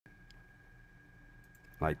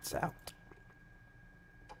Lights out.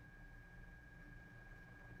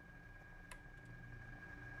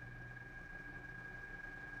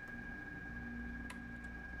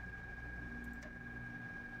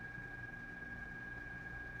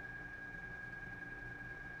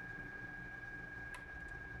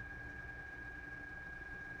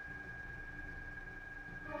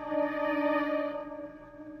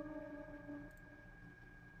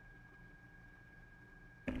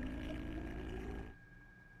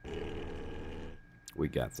 We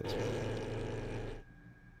got this.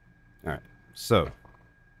 Alright, so.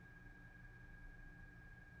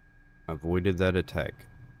 Avoided that attack.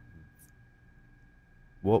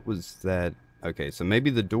 What was that? Okay, so maybe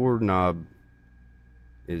the doorknob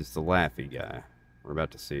is the laughy guy. We're about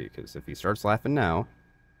to see, because if he starts laughing now...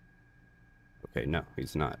 Okay, no,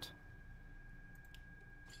 he's not.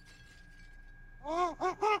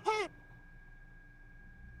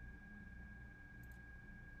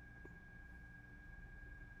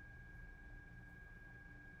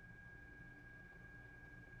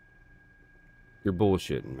 You're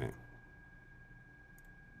bullshitting me.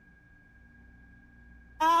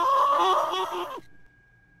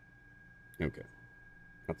 Okay.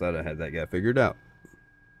 I thought I had that guy figured out.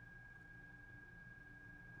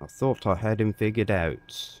 I thought I had him figured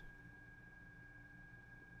out.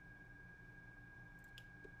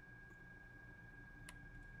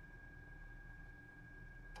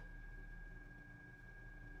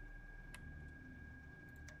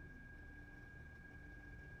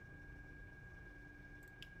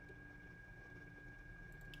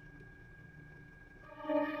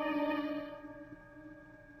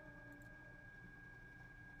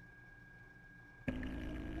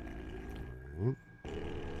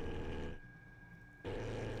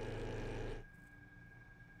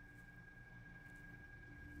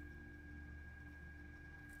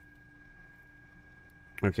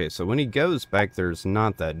 Okay, so when he goes back, there's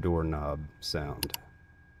not that doorknob sound.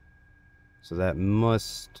 So that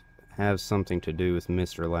must have something to do with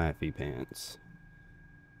Mr. Laffy Pants.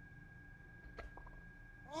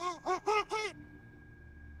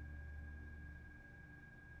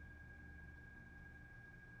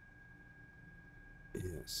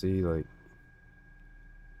 Yeah, see, like...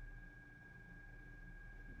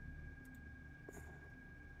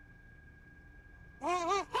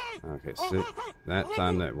 Okay, so that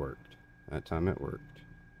time that worked. That time it worked.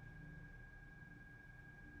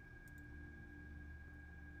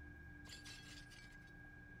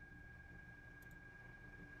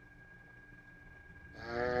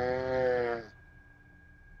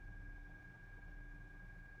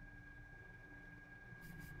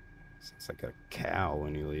 It's like a cow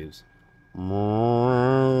when he leaves.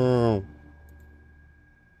 No.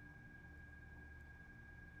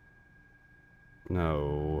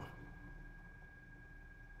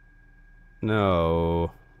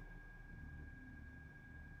 No.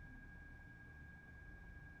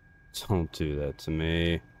 Don't do that to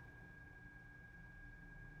me.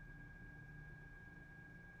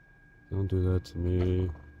 Don't do that to me.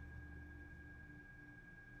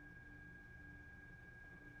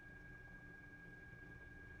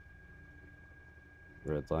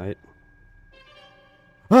 Red light.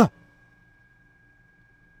 Ah!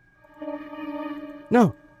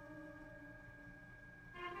 No!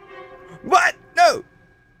 What? No!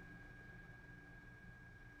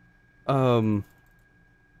 Oh.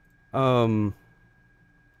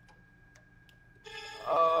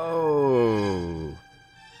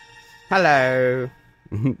 Hello.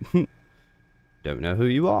 Don't know who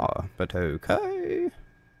you are, but okay.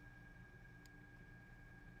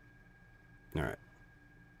 Alright.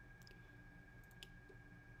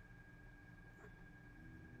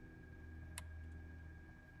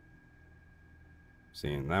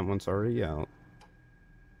 Seeing that one's already out.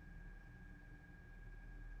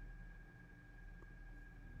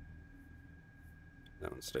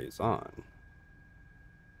 That one stays on.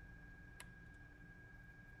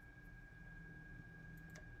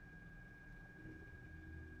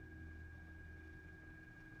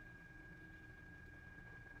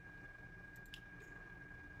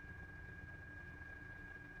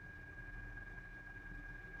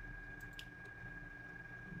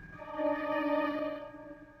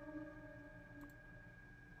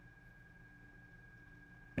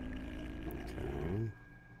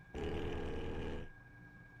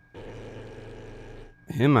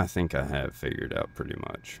 Him, I think I have figured out pretty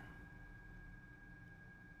much.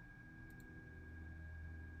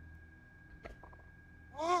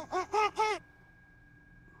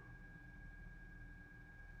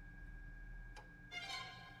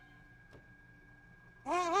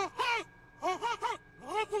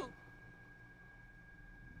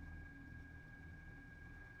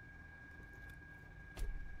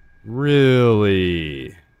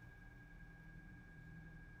 Really?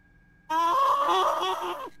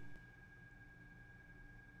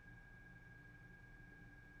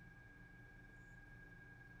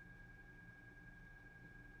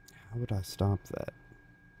 How would I stop that?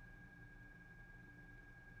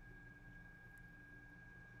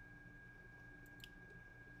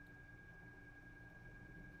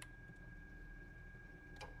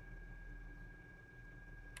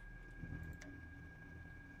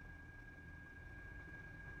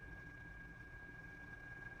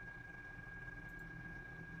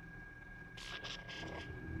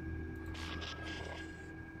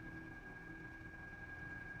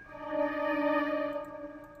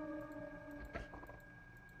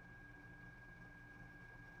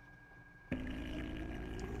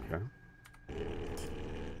 Okay.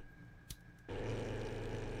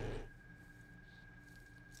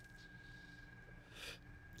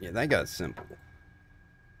 Yeah, that got simple.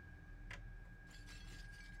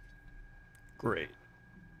 Great.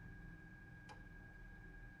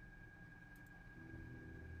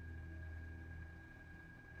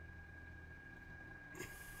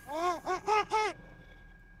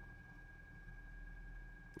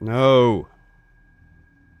 No.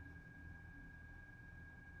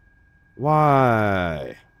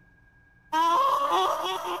 Why?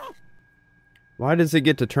 Why does it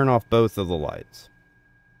get to turn off both of the lights?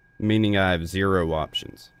 Meaning I have 0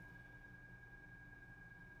 options.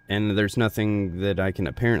 And there's nothing that I can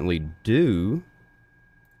apparently do.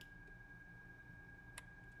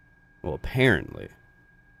 Well, apparently.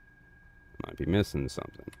 Might be missing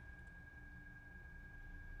something.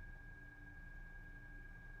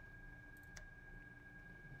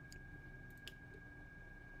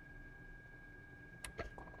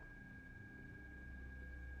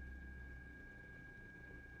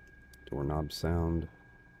 Doorknob sound.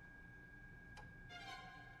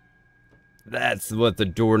 That's what the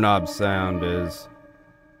doorknob sound is.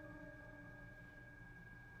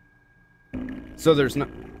 So there's no...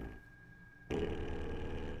 Could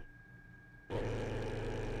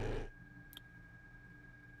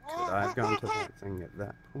I have gone to that thing at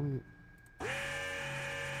that point? Why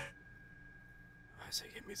does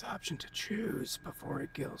it give me the option to choose before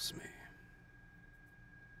it kills me?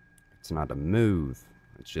 It's not a move.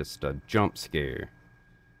 It's just a jump scare.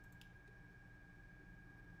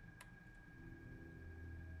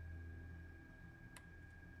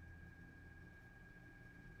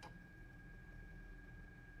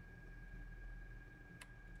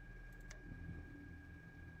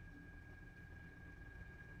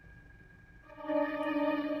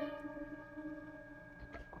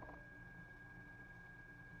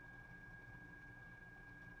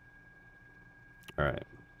 Alright.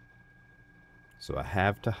 So I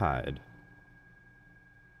have to hide.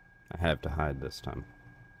 I have to hide this time.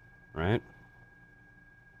 Right?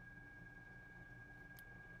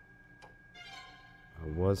 I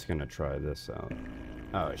was gonna try this out.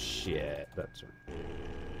 Oh shit. That's right.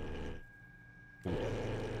 Okay.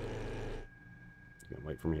 Gonna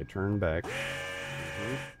wait for me to turn back.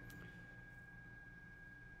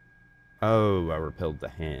 Oh, I repelled the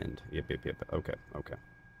hand. Yep. Okay. Okay.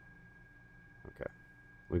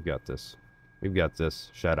 We've got this. We've got this.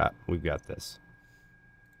 Shut up. We've got this.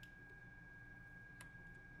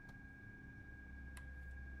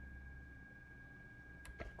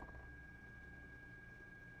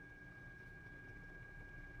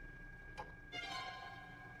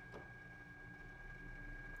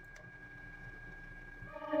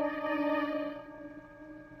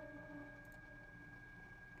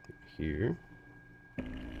 Here. Back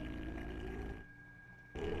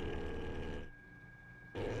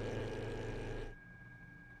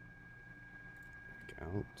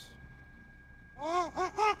out.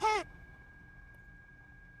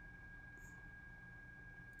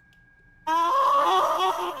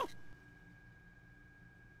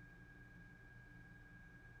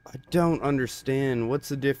 I don't understand. What's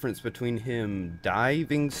the difference between him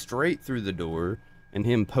diving straight through the door and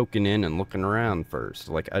him poking in and looking around first?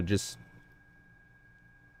 Like, Is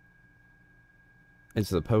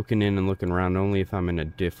the poking in and looking around only if I'm in a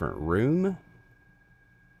different room?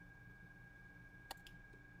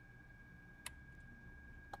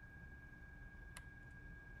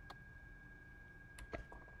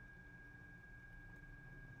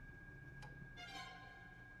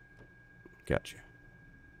 Gotcha.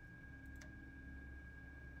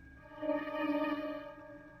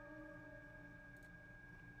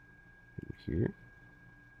 Here.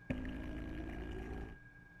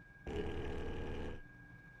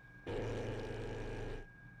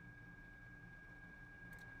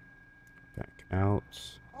 Back out.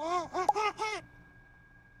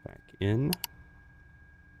 Back in.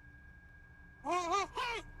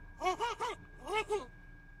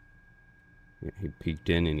 Yeah, he peeked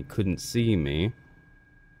in and he couldn't see me.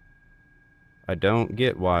 I don't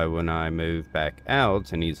get why when I move back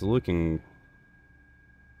out and he's looking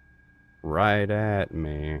right at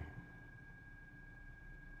me.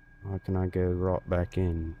 Why can I go right back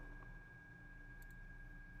in?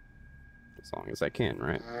 As long as I can,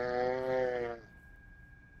 right?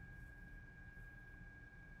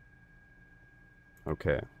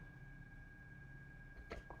 Okay.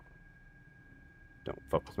 Don't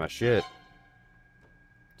fuck with my shit.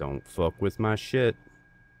 Don't fuck with my shit.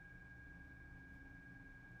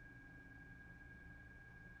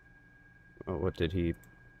 Oh, what did he...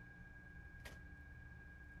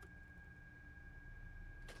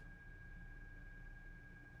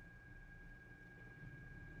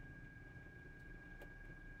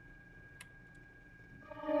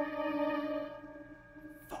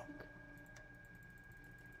 Fuck.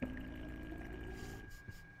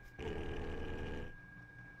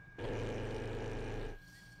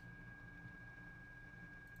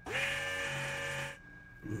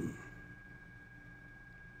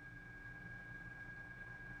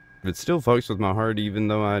 It still fucks with my heart even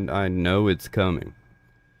though I know it's coming.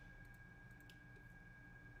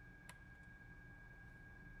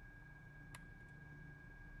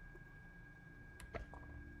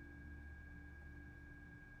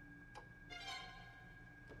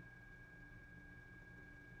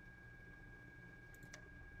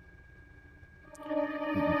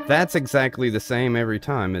 That's exactly the same every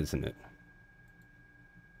time, isn't it?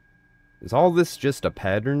 Is all this just a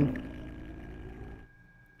pattern?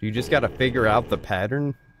 You just gotta figure out the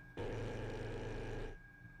pattern?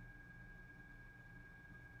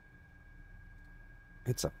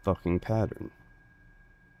 It's a fucking pattern.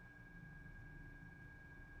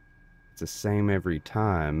 It's the same every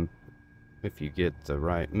time if you get the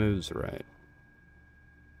right moves right.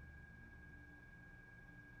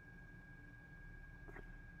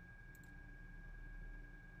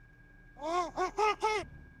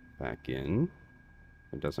 Back in.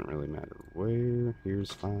 It doesn't really matter where.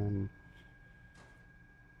 Here's fine.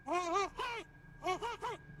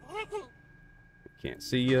 Can't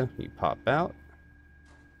see you. You pop out.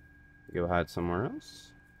 Go hide somewhere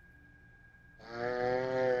else.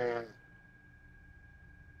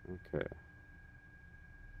 Okay.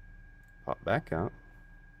 Pop back out.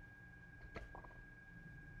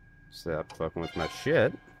 Stop fucking with my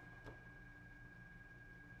shit.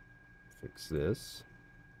 Fix this.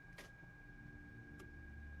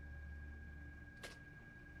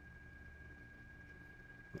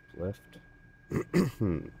 Left.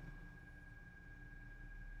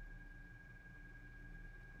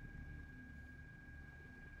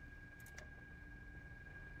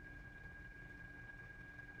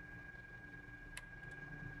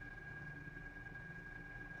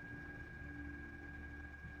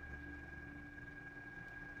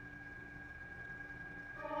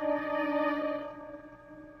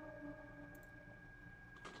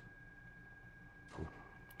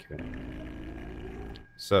 Okay.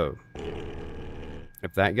 So,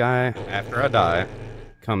 if that guy, after I die,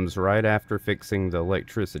 comes right after fixing the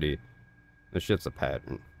electricity, this shit's a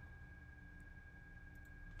pattern.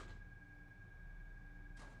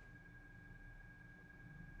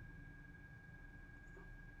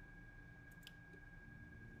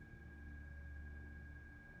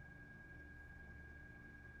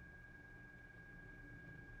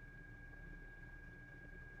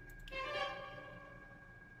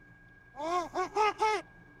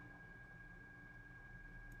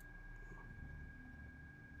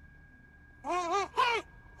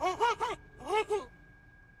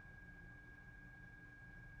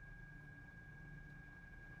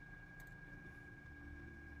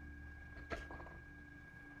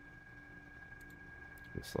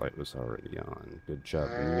 This light was already on. Good job,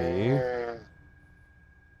 me.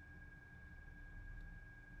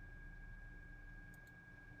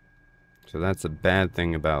 So that's a bad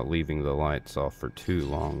thing about leaving the lights off for too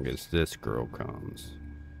long as this girl comes.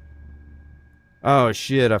 Oh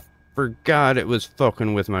shit, I forgot it was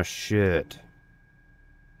fucking with my shit.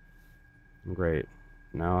 Great.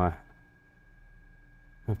 Now I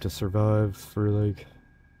have to survive for like...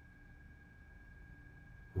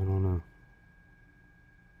 I don't know.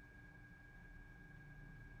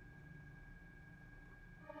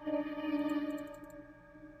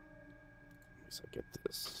 Guess I get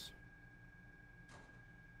this.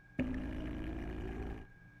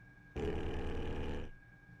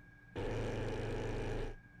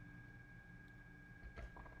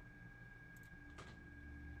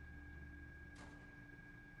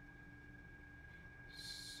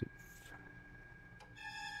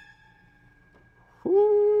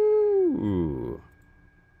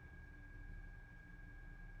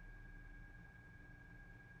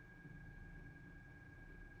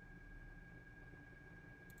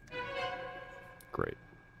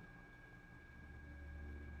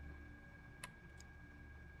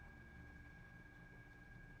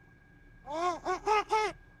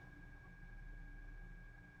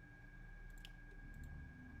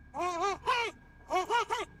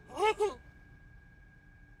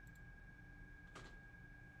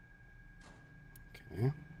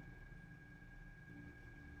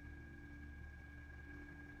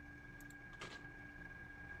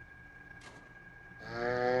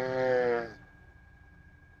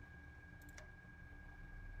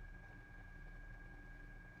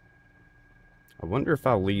 I wonder if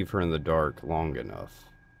I'll leave her in the dark long enough.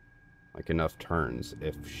 Like enough turns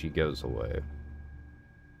if she goes away.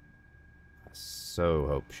 I so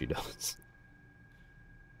hope she does.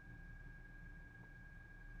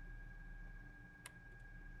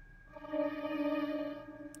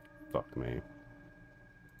 Fuck me.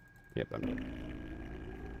 Yep, I'm dead.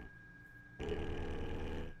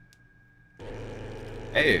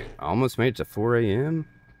 Hey, I almost made it to 4 a.m.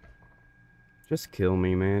 Just kill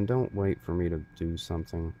me, man. Don't wait for me to do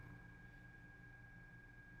something.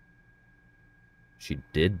 She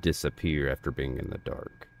did disappear after being in the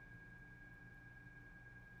dark.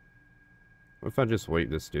 What if I just wait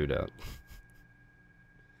this dude out?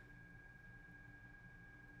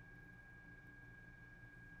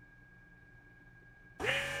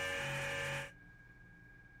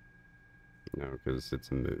 No, because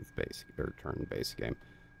it's a move-based or turn-based game.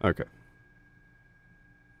 Okay.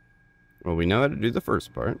 Well, we know how to do the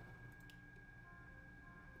first part.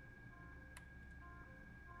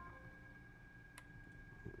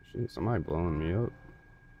 Shit, somebody blowing me up.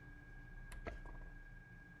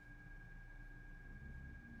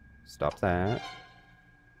 Stop that.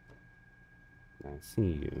 I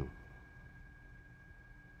see you.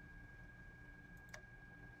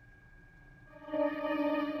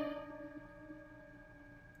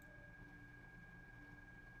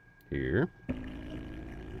 Here.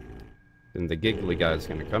 Then the giggly guy's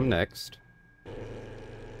gonna come next.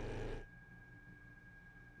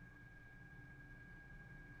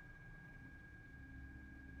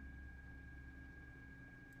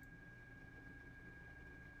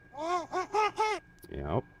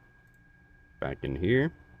 Yep. Back in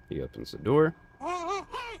here. He opens the door.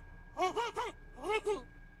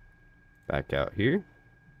 Back out here.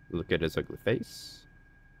 Look at his ugly face.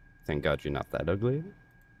 Thank God you're not that ugly.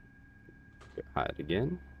 Hide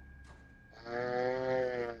again.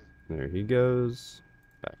 There he goes.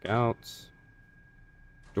 Back out.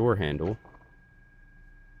 Door handle.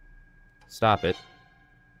 Stop it.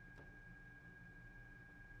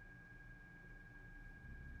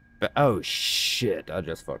 But, oh shit, I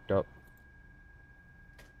just fucked up.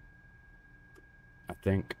 I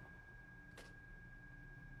think.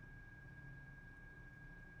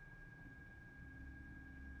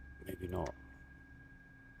 Maybe not.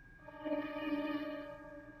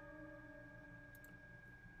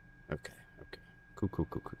 Okay, okay. Cool.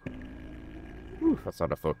 Whew, I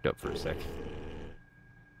thought I fucked up for a second.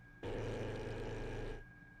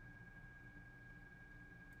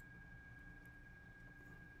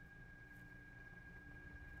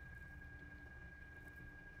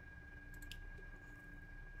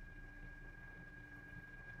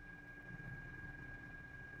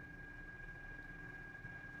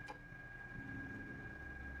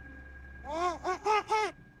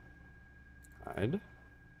 Hide.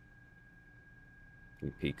 He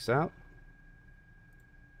peeks out.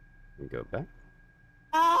 We go back.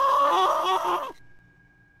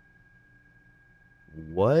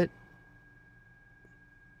 What?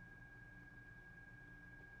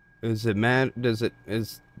 Is it mad?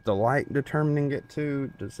 Is the light determining it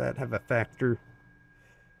too? Does that have a factor?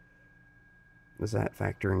 Does that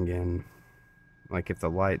factoring in? Like if the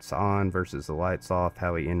light's on versus the light's off,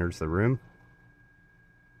 how he enters the room?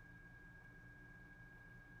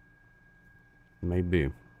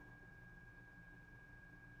 Maybe.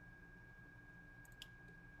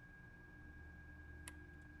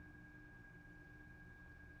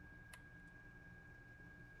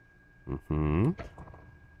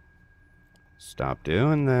 Stop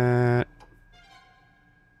doing that.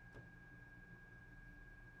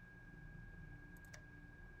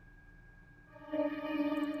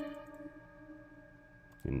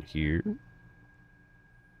 In here.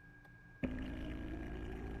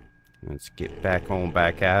 Let's get back on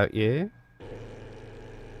back out, yeah?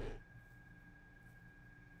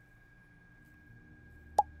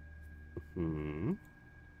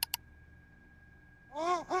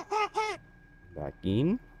 Back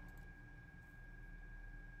in.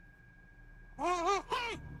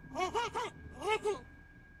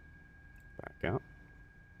 Back out.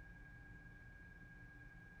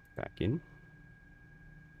 Back in.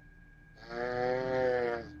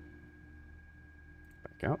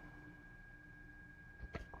 Back out.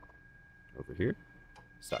 Over here.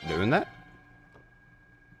 Stop doing that.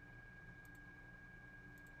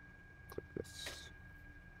 Click this.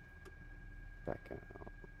 Back out.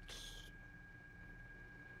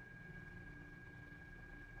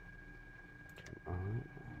 Come on.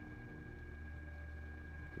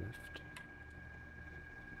 Left.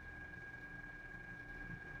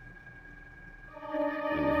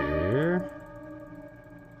 In here.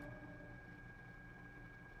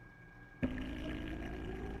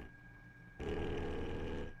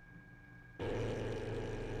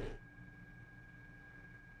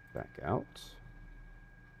 Back out.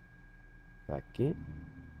 Back in.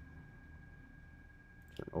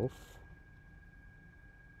 Turn off.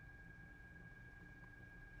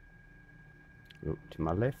 Go to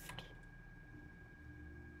my left.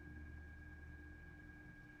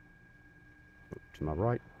 Go to my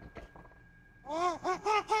right.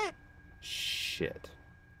 Shit.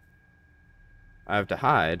 I have to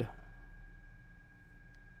hide.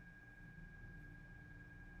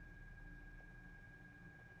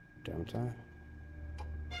 Don't I?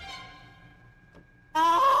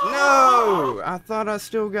 No! I thought I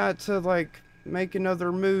still got to, like, make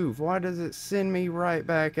another move. Why does it send me right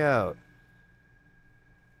back out?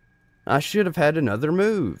 I should have had another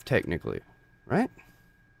move, technically. Right?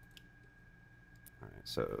 Alright,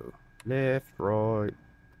 so left, right,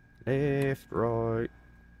 left, right,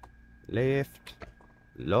 left,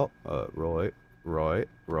 right, right,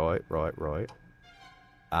 right, right,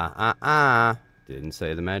 right. Didn't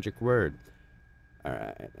say the magic word.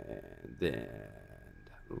 Alright, and then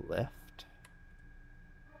left.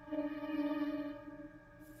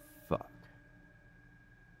 Fuck.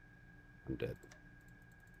 I'm dead.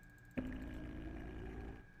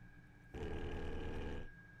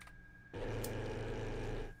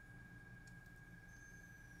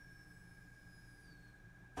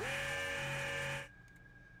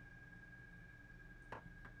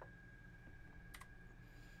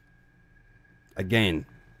 Again.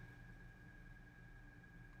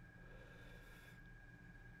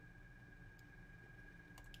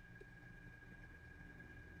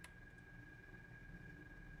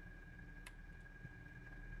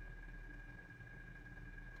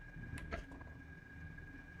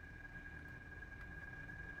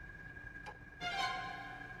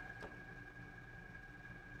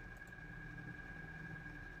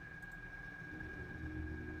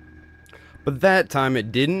 But that time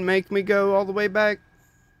it didn't make me go all the way back.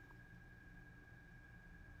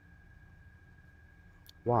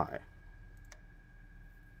 Why?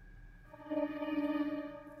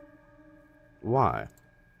 Why?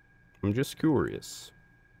 I'm just curious.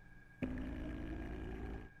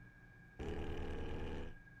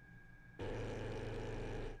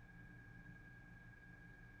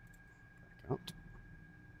 Back out.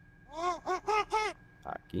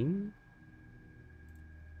 Hacking.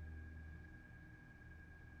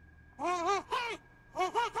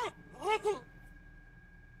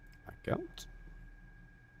 Back out.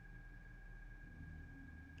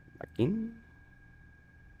 Back in.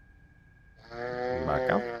 Back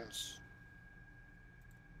out.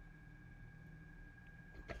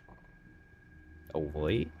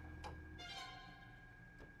 Away.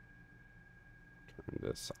 Turn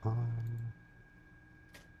this on.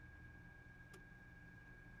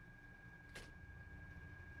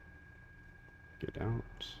 Get out.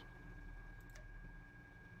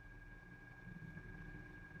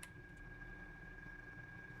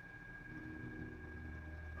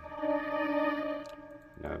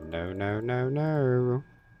 No, no, no, no, no.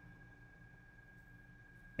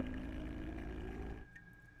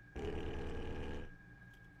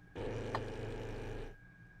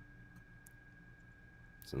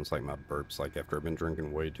 Sounds like my burps like after I've been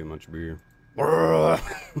drinking way too much beer.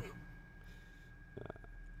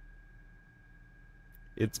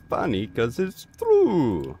 It's funny because it's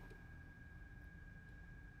true.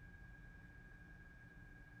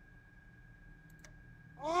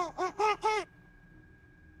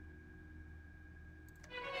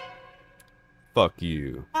 Fuck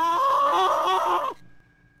you.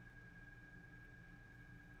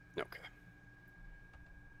 Okay.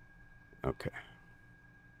 Okay.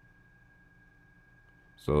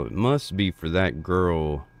 So it must be for that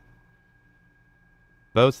girl.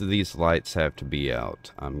 Both of these lights have to be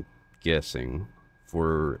out, I'm guessing,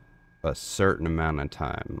 for a certain amount of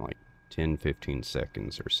time, like 10-15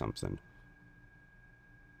 seconds or something.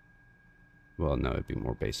 Well, no, it'd be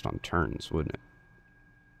more based on turns, wouldn't it?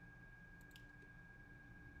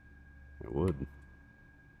 It would.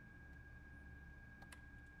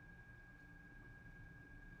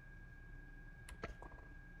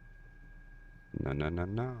 No, no, no,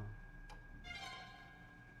 no.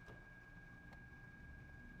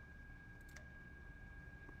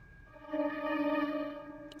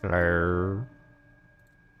 Hello.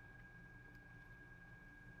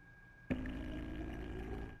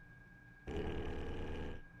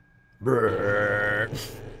 Brrr.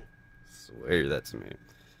 Swear that's me.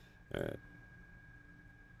 Alright.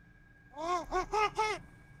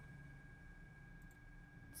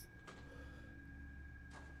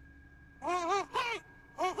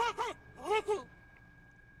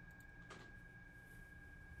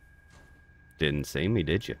 Didn't see me,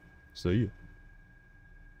 did you? See you.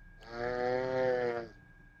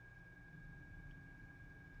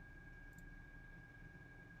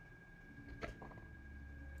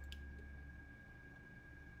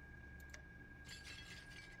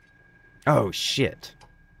 Oh, shit.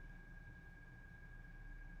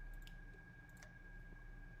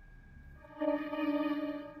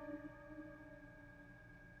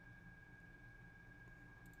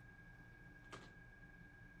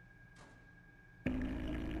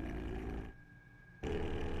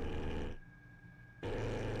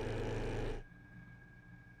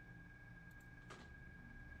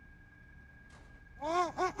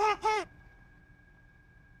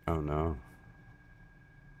 Oh, no.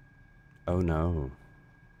 Oh, no.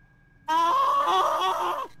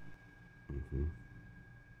 Mm-hmm.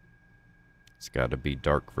 It's gotta be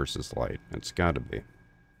dark versus light. It's gotta be. If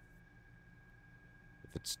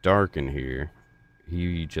it's dark in here,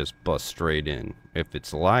 he just busts straight in. If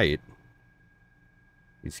it's light,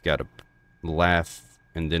 he's gotta laugh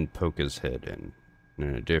and then poke his head in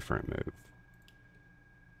a different move.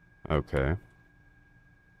 Okay.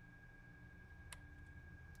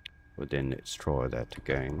 Well, then let's try that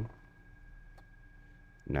again.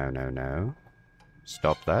 No, no, no.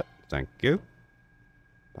 Stop that. Thank you.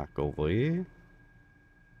 Back over here.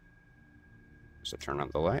 So turn on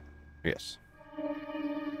the light. Yes.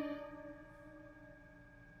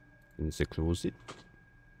 And so close it.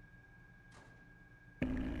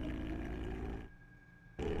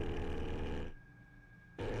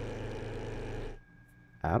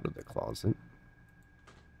 Out of the closet.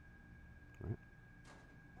 Right.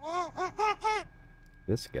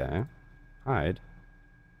 This guy. Hide.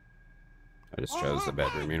 I just chose the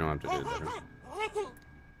bedroom. You don't have to do the bedroom.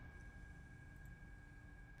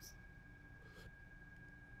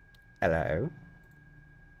 Hello.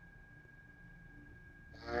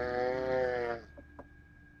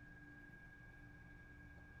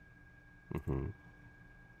 Mm-hmm.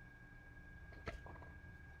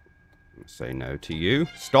 Say no to you.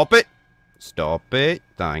 Stop it. Stop it.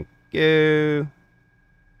 Thank you.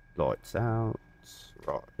 Lights out.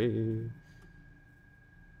 Right here.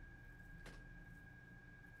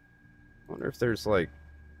 Wonder if there's like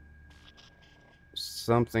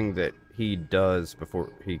something that he does before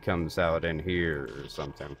he comes out in here or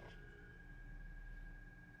something.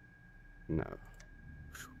 No.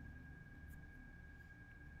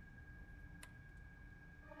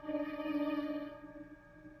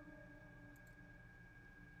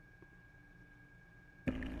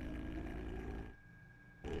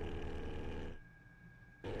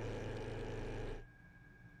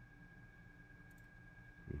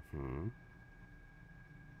 Mm-hmm.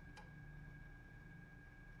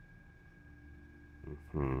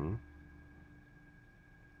 Mm-hmm.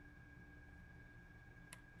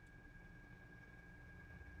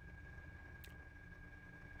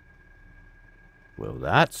 Well,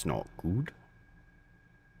 that's not good.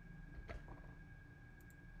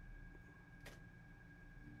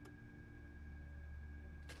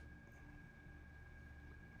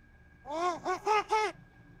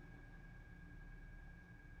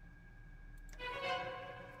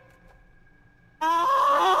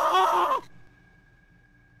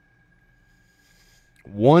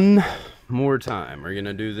 One more time. We're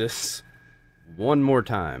gonna do this one more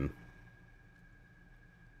time.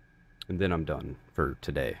 And then I'm done for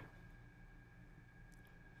today.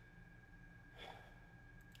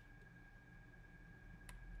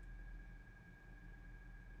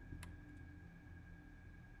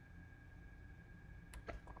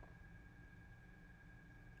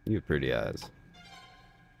 You have pretty eyes.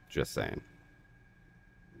 Just saying.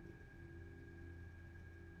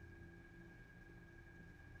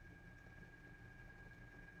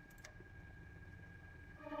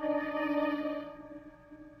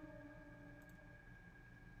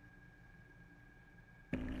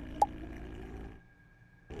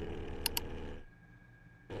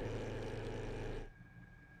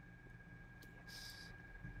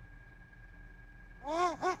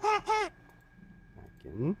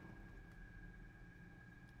 Again.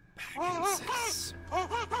 Pegasus.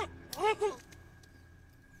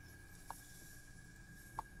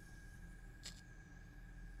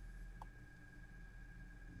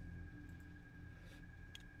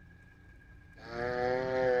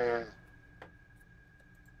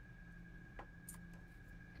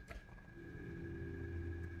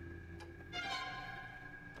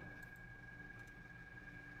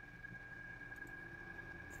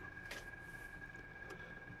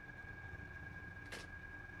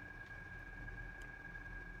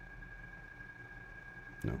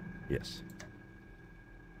 No. Yes.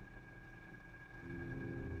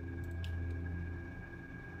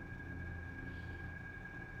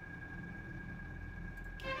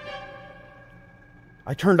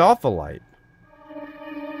 I turned off a light.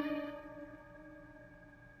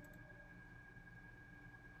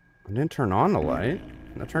 I didn't turn on the light.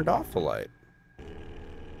 I turned off the light.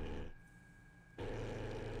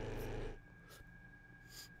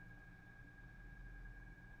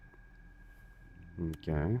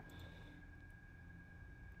 Okay.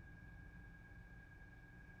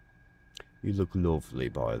 You look lovely,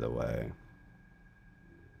 by the way.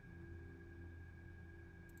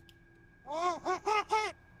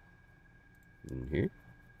 In here.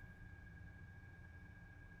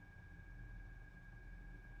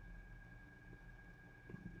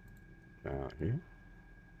 Out here.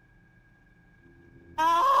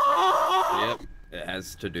 Yep. It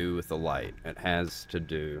has to do with the light. It has to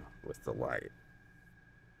do with the light.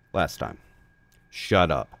 Last time.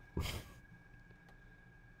 Shut up.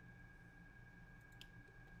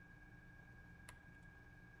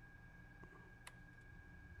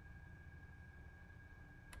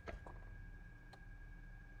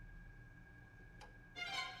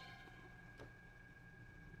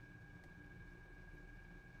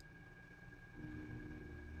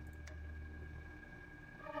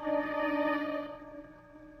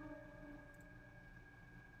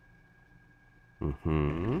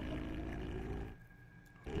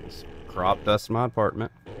 Crop dust my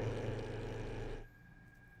apartment.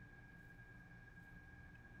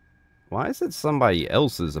 Why is it somebody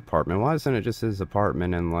else's apartment? Why isn't it just his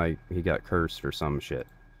apartment and, like, he got cursed or some shit?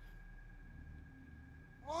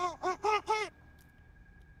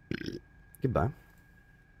 Goodbye.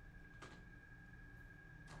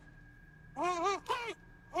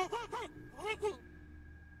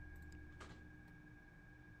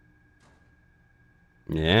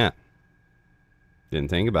 Yeah. Didn't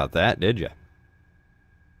think about that, did you?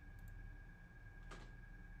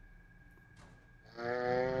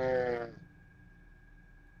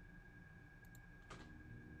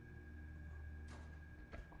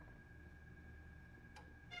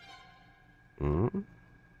 Mm-hmm.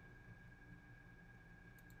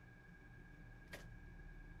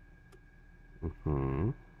 Mm-hmm.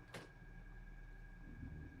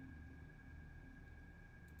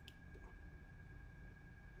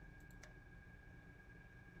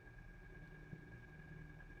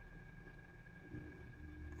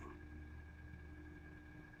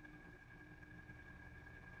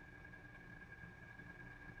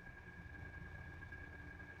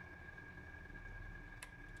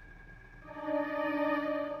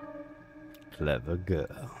 Clever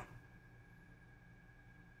girl.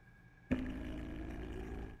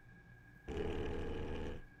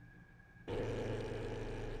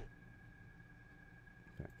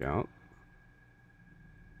 Back out.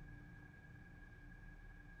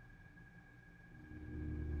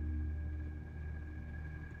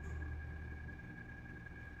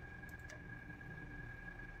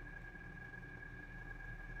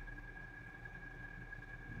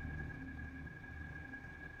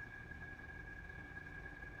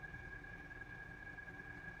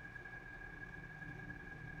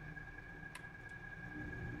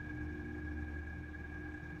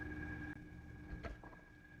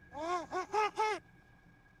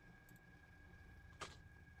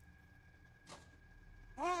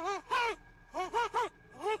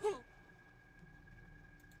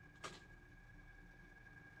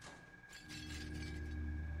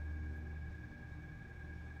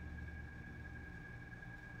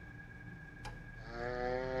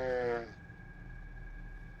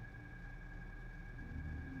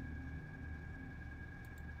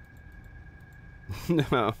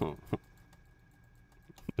 No.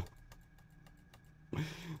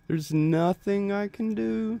 There's nothing I can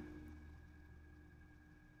do.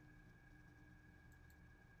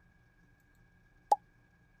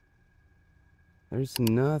 There's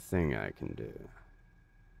nothing I can do.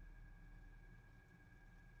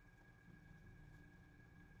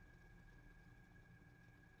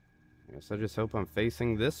 I guess I just hope I'm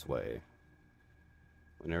facing this way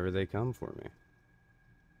whenever they come for me.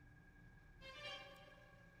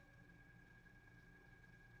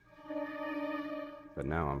 But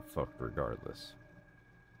now I'm fucked regardless.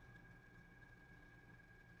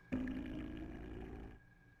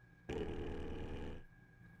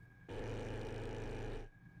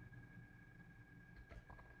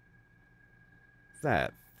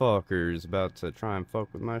 That fucker's about to try and fuck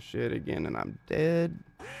with my shit again and I'm dead.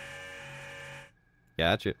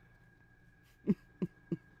 Gotcha.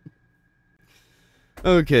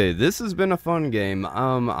 Okay, this has been a fun game.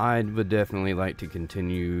 I would definitely like to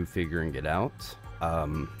continue figuring it out.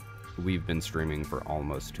 We've been streaming for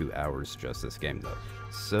almost 2 hours just this game though.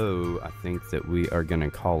 So I think that we are gonna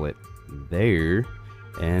call it there,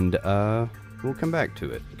 and we'll come back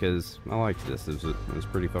to it because I liked this. It was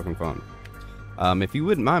pretty fucking fun. If you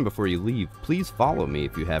wouldn't mind before you leave, please follow me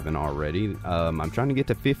if you haven't already. I'm trying to get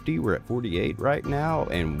to 50. We're at 48 right now,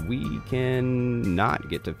 and we can not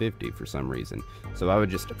get to 50 for some reason. So I would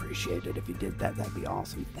just appreciate it if you did that. That'd be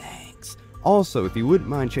awesome. Thanks. Also, if you wouldn't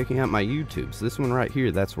mind checking out my YouTubes, this one right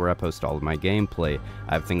here, that's where I post all of my gameplay.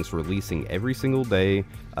 I have things releasing every single day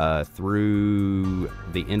through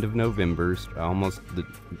the end of November, almost the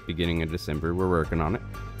beginning of December. We're working on it.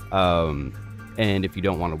 And if you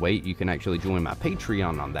don't want to wait, you can actually join my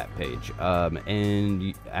Patreon on that page. And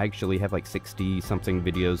you actually have like 60-something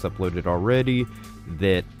videos uploaded already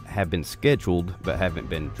that have been scheduled but haven't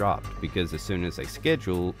been dropped. Because as soon as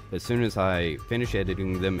I finish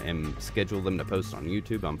editing them and schedule them to post on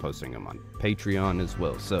YouTube, I'm posting them on Patreon as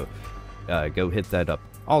well. So go hit that up.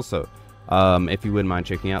 Also, if you wouldn't mind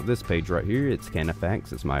checking out this page right here, it's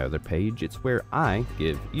CannaFacts. It's my other page. It's where I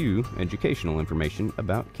give you educational information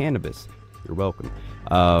about cannabis. You're welcome.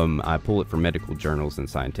 I pull it from medical journals and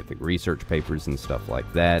scientific research papers and stuff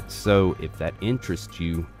like that. So if that interests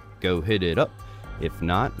you, go hit it up. If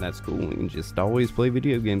not, that's cool. We can just always play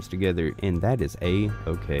video games together, and that is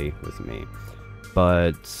a-okay with me.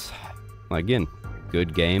 But again,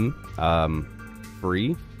 good game,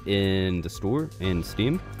 free in the store in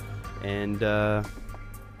Steam, and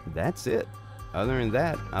that's it. Other than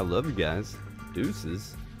that, I love you guys.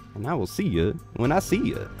 Deuces, and I will see you when I see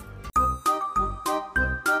you.